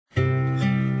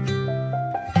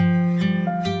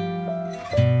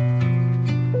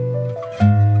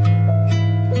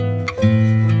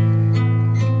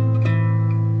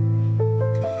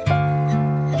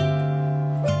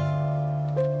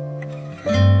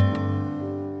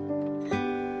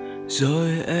rồi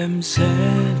em sẽ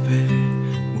về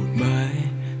một mai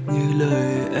như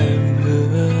lời em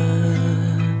hứa.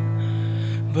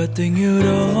 Và tình yêu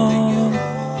đó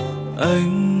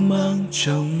anh mang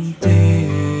trong tim,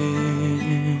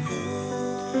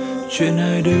 chuyện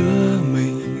hai đứa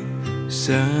mình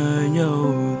xa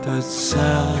nhau thật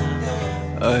xa.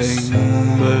 Anh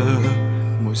mơ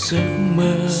một giấc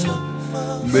mơ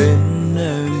bên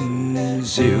em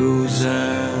dịu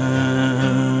dàng.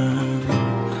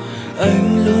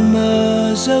 Anh luôn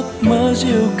mơ giấc mơ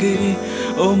diệu kỳ,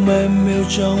 ôm em yêu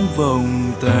trong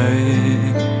vòng tay.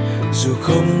 Dù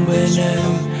không bên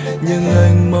em nhưng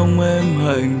anh mong em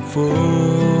hạnh phúc.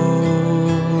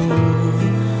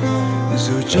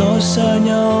 Dù cho xa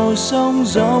nhau sóng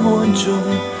gió muôn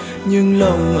trùng, nhưng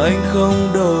lòng anh không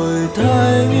đổi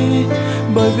thay.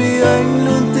 Bởi vì anh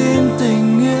luôn tin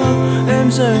tình yêu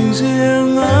em dành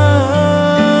riêng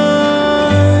anh.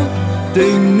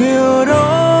 Tình yêu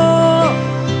đó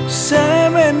sẽ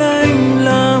bên anh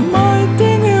là mãi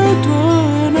tiếng yêu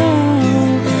thuở nào.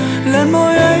 Làn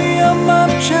môi ấy ấm áp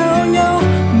trao nhau,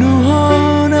 nụ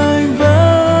hôn anh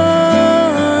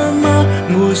vẫn mơ.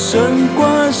 Mùa xuân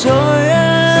qua rồi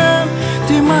em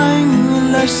tim anh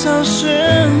lại sao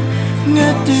xuyến,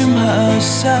 nghe tim hạ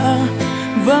xa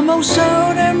và mong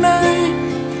sao đêm nay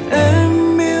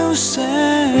em yêu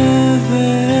sẽ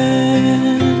về.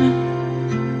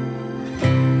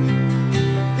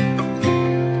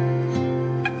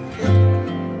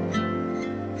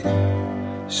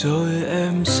 Rồi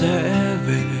em sẽ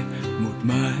về một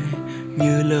mai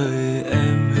như lời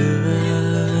em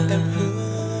hứa.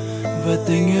 Và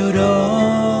tình yêu đó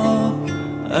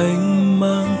anh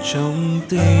mang trong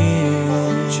tim,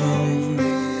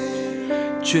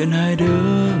 chuyện hai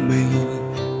đứa mình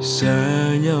xa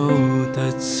nhau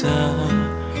thật xa.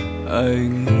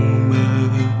 Anh mơ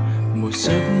một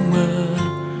giấc mơ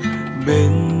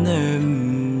bên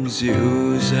em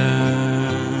dịu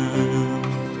dàng.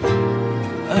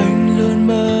 Anh luôn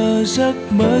mơ giấc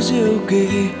mơ diệu kỳ,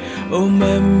 ôm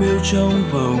em yêu trong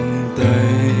vòng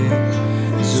tay.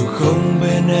 Dù không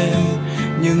bên em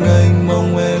nhưng anh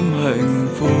mong em hạnh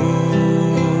phúc.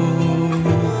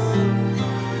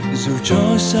 Dù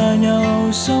cho xa nhau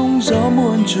sóng gió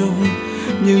muôn trùng,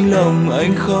 nhưng lòng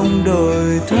anh không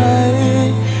đổi thay.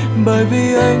 Bởi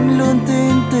vì anh luôn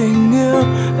tin tình yêu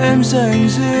em dành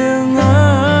riêng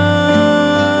anh.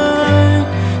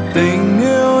 Tình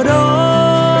yêu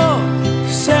đó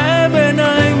sẽ bên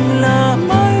anh là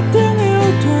mãi tiếng yêu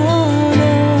thuở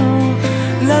nào.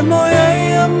 Làn môi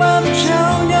ấy ấm áp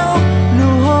trao nhau,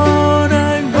 nụ hôn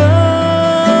anh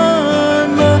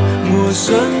vẫn mơ. Mùa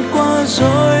xuân qua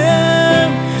rồi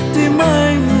em tim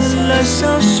anh lại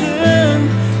sao xuyến,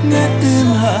 nghe tim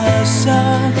hạ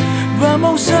xa và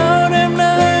mong sao đêm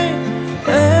nay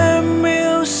em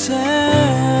yêu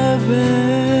sẽ về.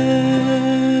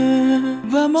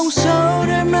 Và mong sao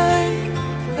đêm nay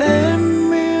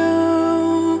em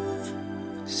yêu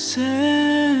sẽ